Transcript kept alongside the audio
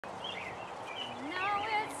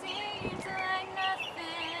seems like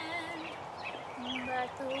nothing, but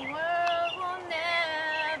the world will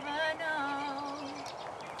never know.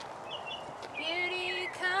 Beauty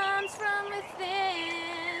comes from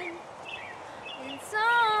within, and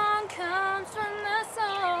song comes from the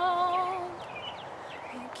soul.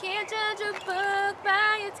 You can't judge a book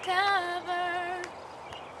by its cover,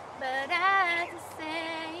 but as the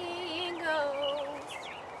saying goes,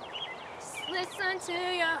 just listen to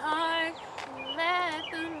your heart and let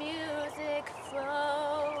the music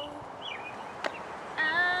flow. I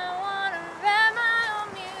wanna write my own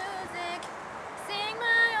music, sing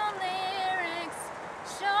my own lyrics,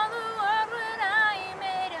 show the world what I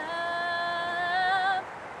made up.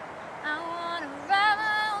 I wanna write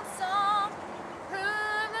my own song,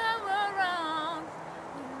 prove that we're wrong,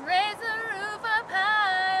 and raise the roof up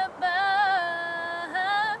high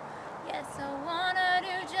above. Yes, I wanna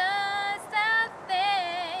do just that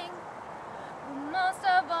thing, but most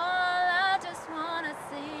of all, I just wanna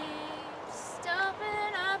see. Just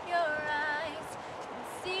open up your eyes and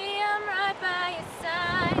see I'm right by your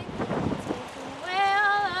side. Take away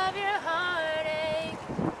all of your heartache.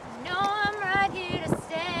 You know I'm right here to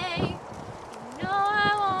stay. You know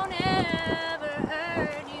I won't ever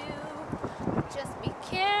hurt you. Just be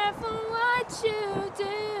careful what you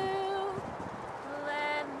do.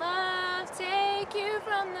 Let love take you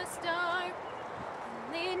from the start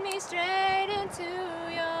and lead me straight into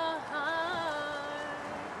your